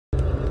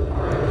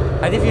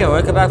And if you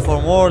welcome back for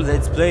more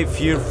Let's Play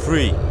Fear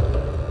Free.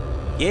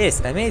 Yes,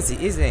 amazing,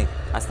 isn't it?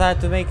 I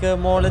started to make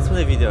more Let's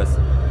Play videos.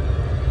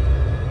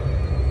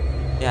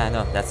 Yeah,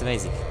 no, that's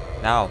amazing.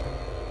 Now,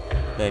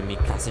 let me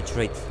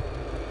concentrate.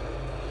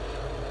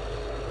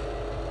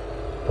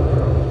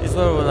 This is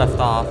where we left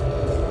off.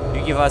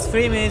 You give us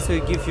 3 minutes,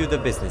 we give you the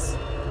business.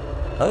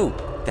 Oh,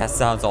 that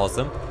sounds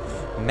awesome.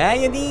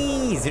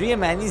 Mayonnaise! Real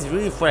mayonnaise,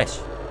 really fresh.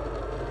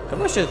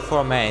 Commercial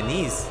for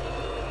mayonnaise.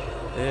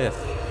 Ugh.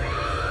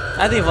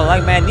 I don't even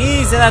like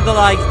mayonnaise and I don't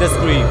like the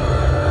scream.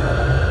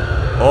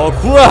 Oh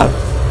crap!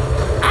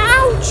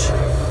 Ouch!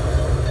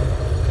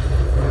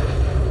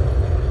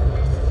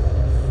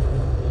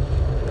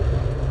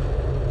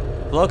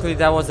 Luckily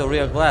that was a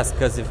real glass,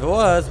 because if it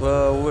was,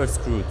 well, we're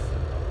screwed.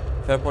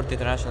 Fairport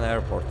International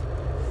Airport.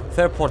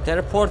 Fairport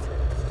Airport?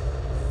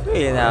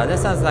 Really now, that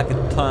sounds like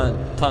a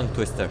tongue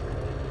twister.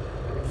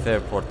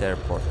 Fairport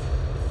Airport.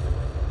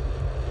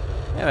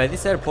 Anyway,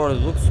 this airport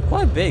looks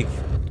quite big.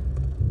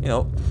 You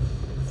know,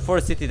 for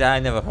a city that I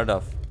never heard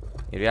of,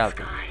 in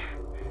reality.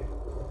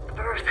 The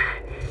birth.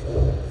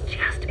 She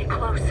has to be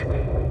close.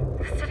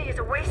 The city is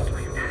a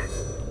wasteland.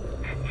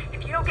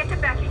 If you don't get to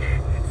Becket,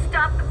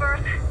 stop the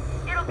birth,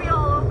 it'll be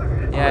all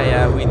over.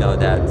 Yeah, we know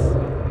that.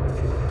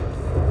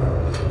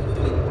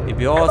 It'll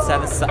be all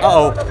satisfied.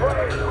 Uh-oh.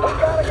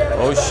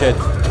 Oh shit.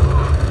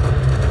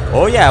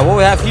 Oh yeah, what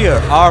we have here?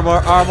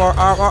 Armor.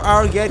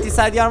 Get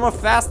inside the armor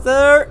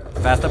faster.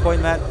 Faster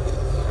point, man.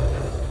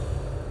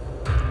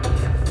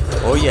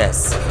 Oh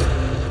yes.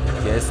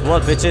 Guess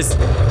what, bitches?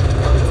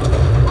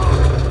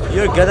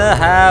 You're gonna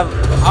have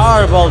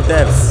horrible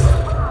deaths.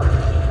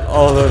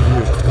 All of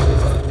you.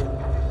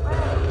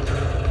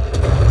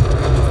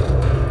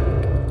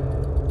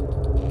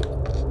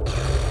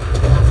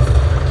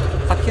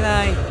 How can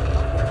I?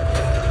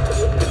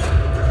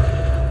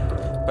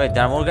 Wait,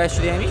 there are more guys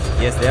shooting at me?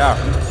 Yes, they are.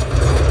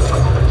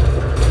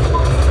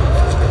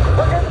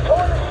 We're getting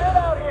torn to shit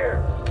out here.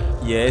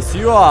 Yes,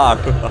 you are.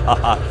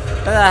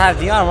 But I have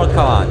the armor,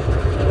 come on.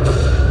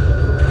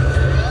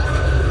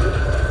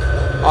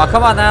 Oh,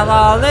 come on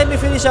now, let me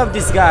finish off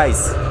these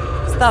guys.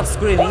 Stop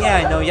screaming, yeah,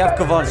 I know, you have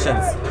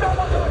convulsions.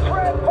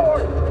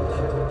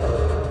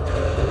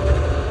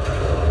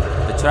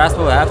 The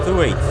transport will have to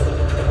wait.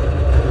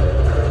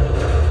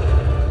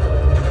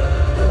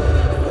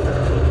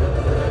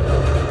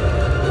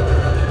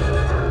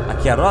 I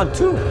can run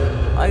too.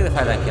 I like the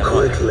fact I can run.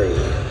 Quickly,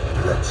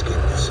 let's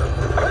get this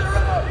over with.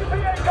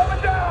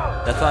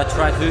 That's what I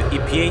try to do,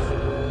 EPA.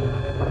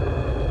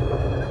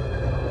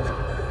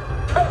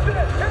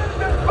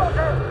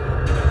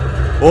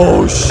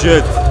 Oh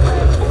shit!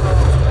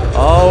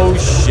 Oh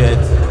shit!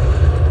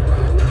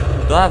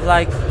 Do I have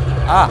like...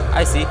 Ah,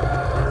 I see.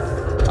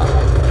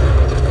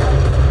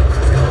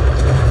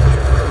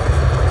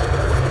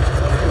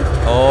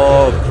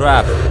 Oh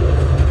crap!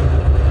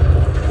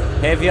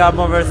 Heavy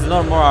armor versus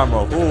normal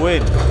armor. Who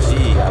wins?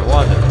 Gee, I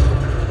wonder.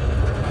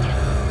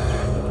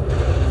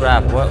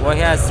 Crap! What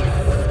has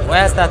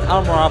that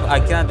armor up? I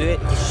cannot do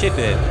it. Shit with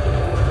it.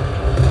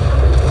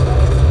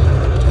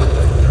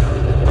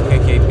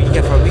 Okay, be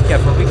careful.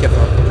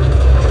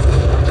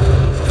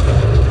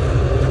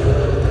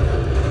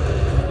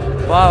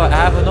 Wow, I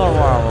have a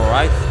normal armor,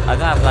 right? I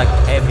don't have like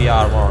heavy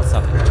armor or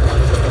something.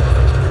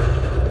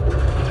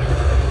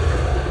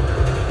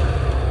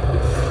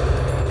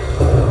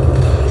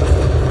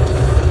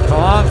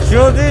 Come on,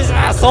 kill this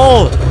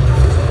asshole!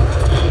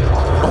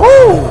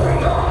 Oh!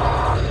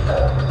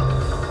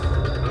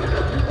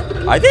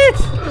 I did!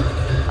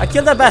 I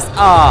killed the best.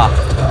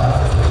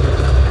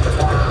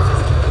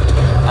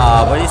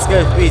 But it's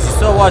going to be easy.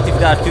 So what if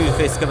there are 2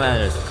 face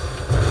commanders?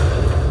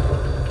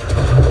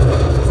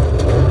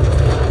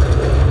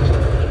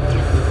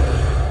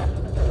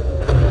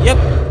 Yep,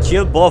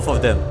 kill both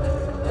of them.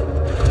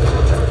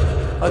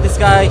 Oh, this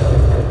guy.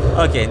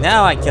 Okay,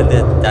 now I killed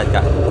that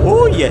guy.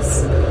 Oh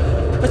yes.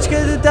 What you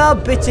gonna do now,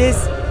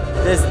 bitches?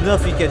 There's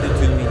nothing you can do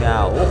to me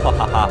now. Oh ha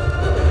ha ha.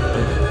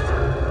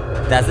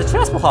 That's the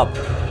transport hub.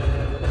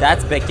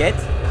 That's Becket.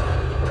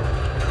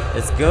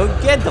 Let's go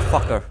get the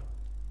fucker.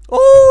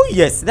 Oh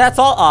yes, that's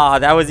all. Ah,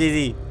 that was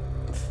easy.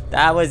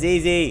 That was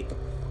easy.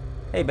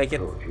 Hey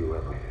Becket. Told you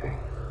everything.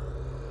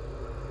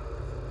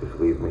 Just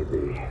leave me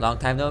be. Long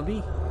time no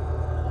be.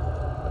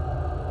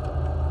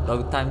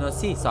 Long time no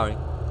see. Sorry.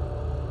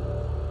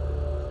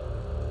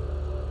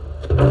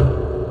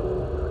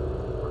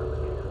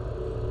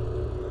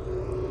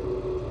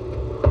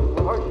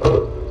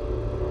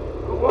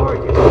 Who are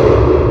you?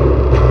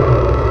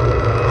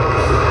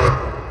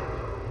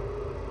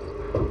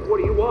 What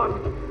do you want?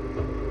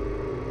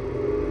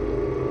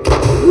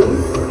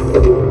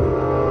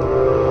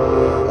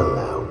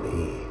 Allow me.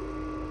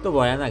 Don't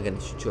worry, I'm not gonna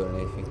shoot you or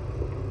anything.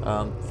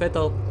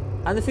 Fatal,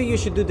 I don't think you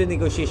should do the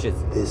negotiations.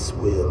 This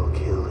will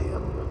kill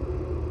him.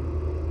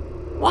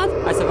 What?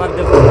 I survived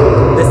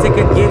the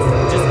second gift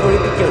just for you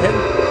to kill him?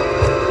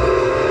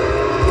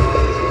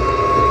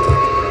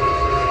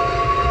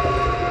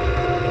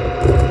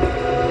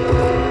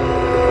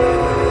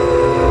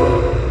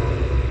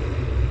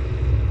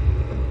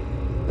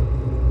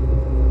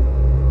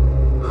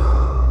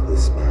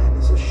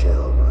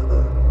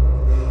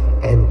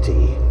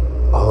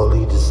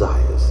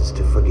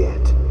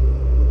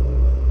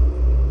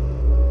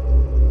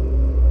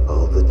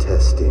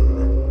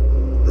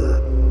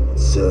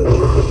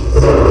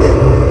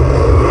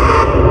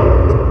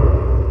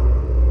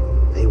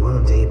 They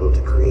weren't able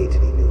to create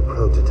any new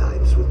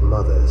prototypes with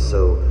Mother,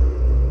 so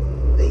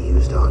they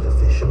used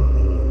artificial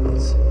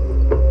means.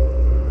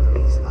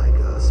 He's like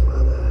us,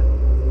 brother.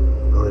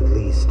 Or at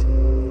least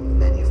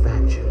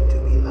manufactured to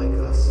be like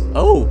us.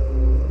 Oh!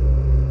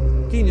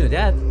 Do you know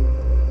that?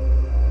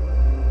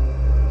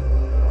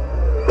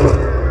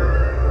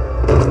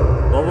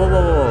 Whoa, whoa,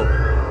 whoa, whoa.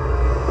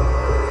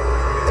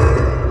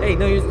 Hey,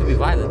 no use to be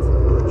violent.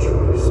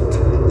 Butchers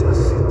turned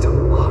us into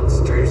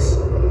monsters.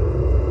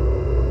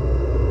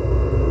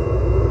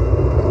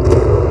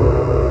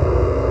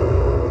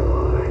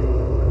 Why?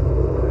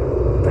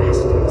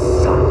 Bastard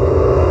son.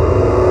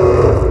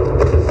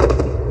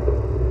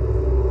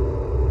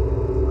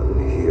 I'm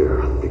here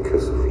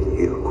because of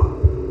you.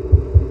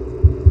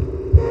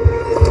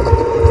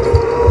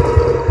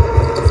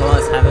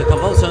 Someone's having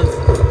convulsions.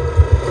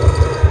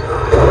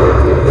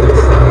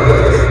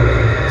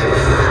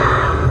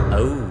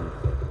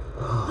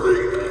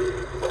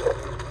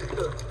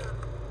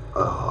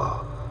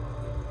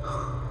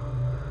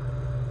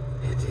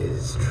 It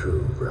is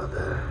true,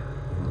 brother.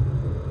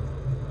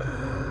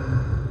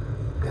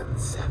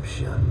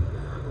 Conception.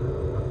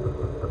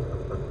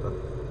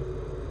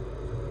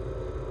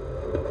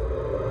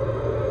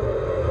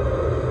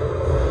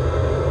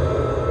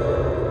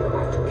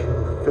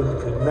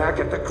 Filthy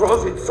maggot that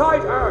grows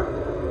inside her!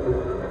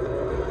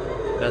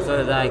 That's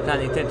what I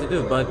can't intend to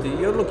do, but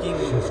you're looking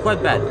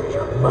quite bad.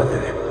 Your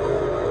mother,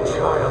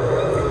 child,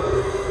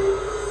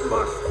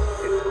 must,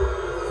 it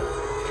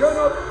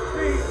cannot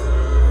be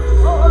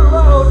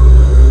allowed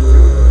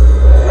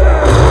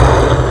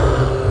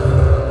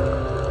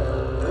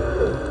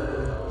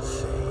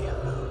Say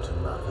hello to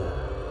Mother.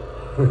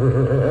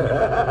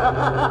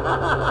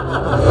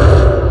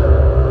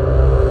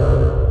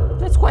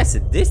 That's quite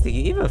sadistic,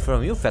 even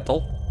from you,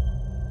 Fettel.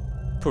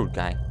 Poor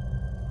guy.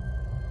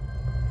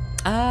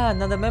 Ah,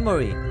 another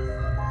memory.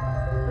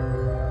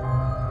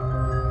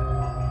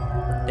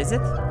 Is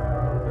it?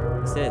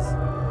 This is.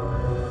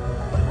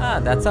 Ah,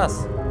 that's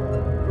us.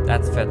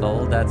 That's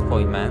Fettel, that's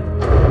Point Man.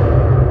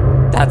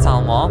 That's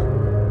Alma.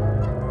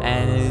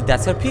 And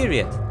that's her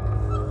period.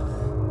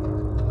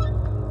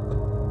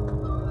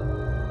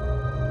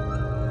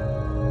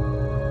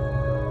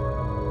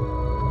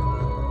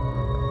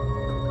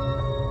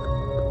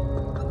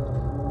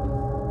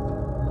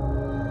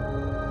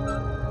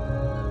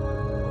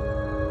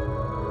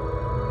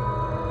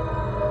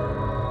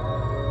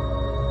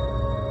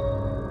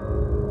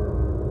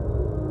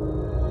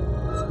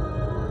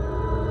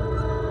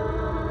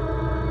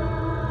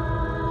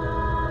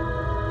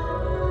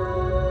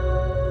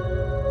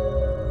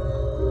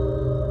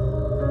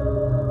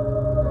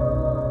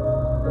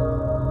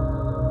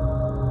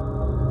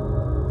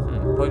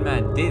 Point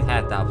Man did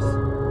have doubts.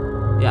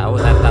 Yeah, I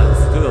would have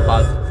doubts too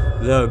about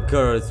the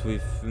girls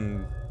with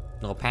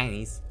no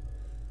panties.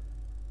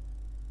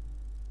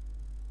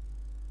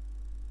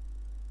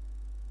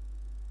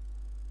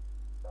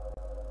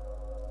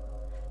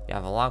 You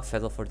have a long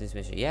fiddle for this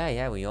mission.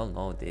 Yeah, we all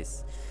know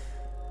this.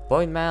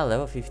 Point Man,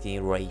 level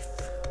 15,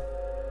 Wraith.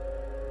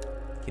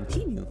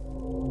 Continue.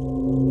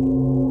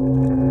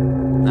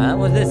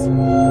 What's this?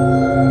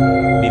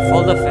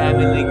 Before the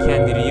family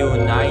can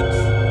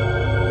reunite,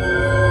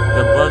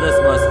 the brothers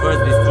must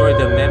first destroy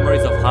the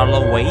memories of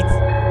Harlan Wade.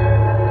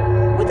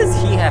 What does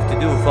he have to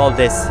do with all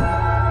this?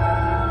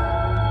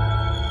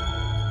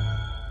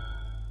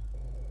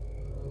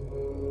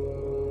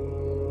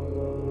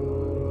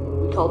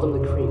 We called him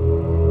the Creep,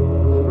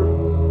 remember?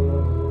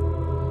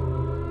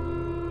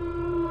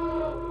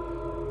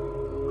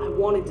 I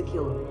wanted to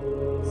kill him,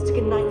 stick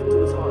a knife into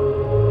his heart.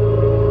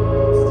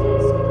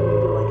 Instead, some people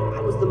were like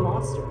I was the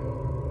monster.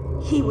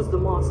 He was the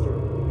monster.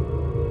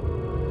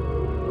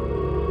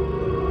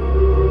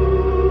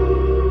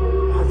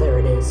 There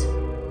it is.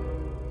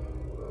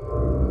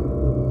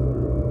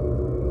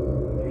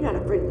 You're not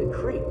afraid of the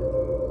Creep,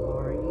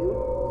 are you?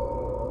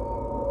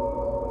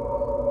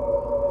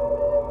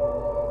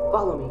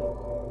 Follow me,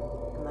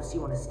 unless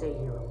you want to stay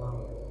here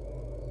alone.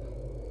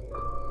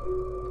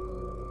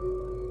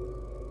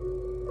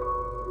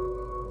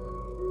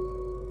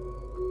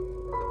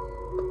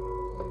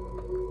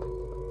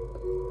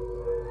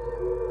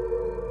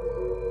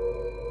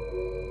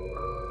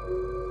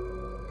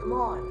 Come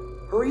on,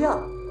 hurry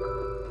up.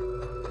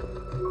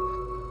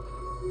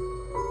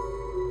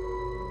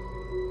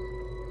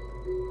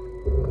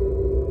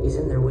 He's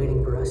in there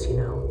waiting for us, you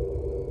know.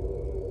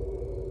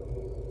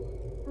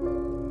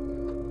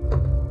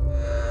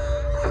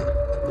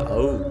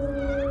 Oh.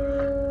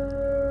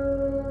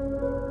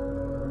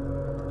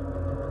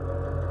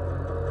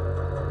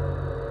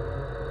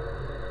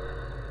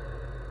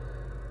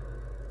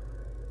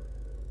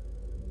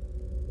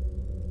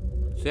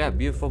 So yeah,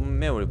 beautiful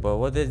memory, but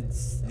what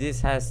does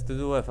this has to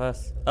do with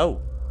us?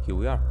 Oh, here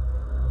we are.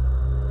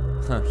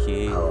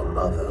 Our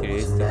mother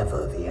was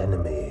never the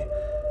enemy.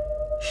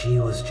 She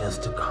was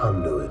just a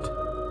conduit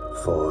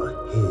for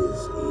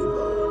his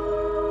evil.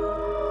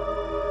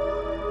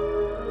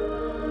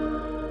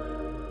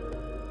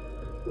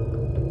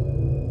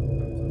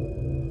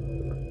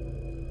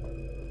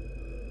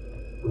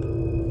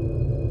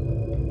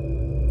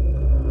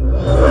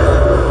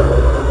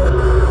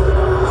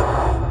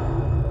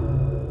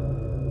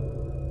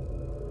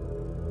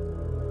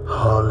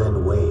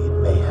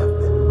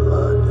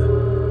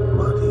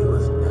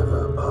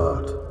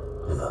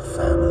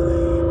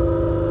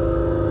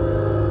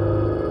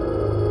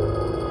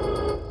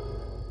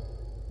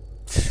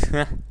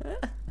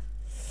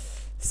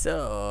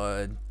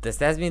 So, does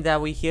that mean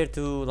that we're here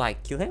to,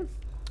 like, kill him?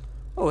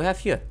 Oh, we have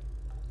here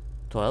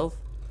 12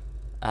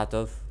 out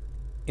of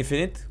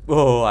infinite.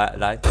 Oh, I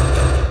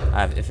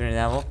have infinite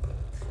ammo.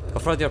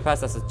 Confront your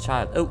past as a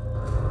child. Oh.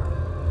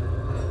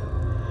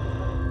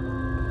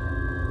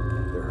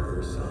 They're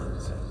her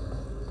sons.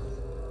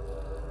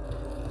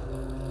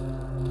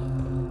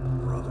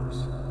 Brothers.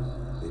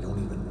 They don't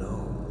even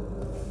know.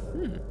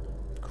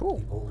 Cool.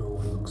 The older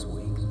one looks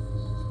weak.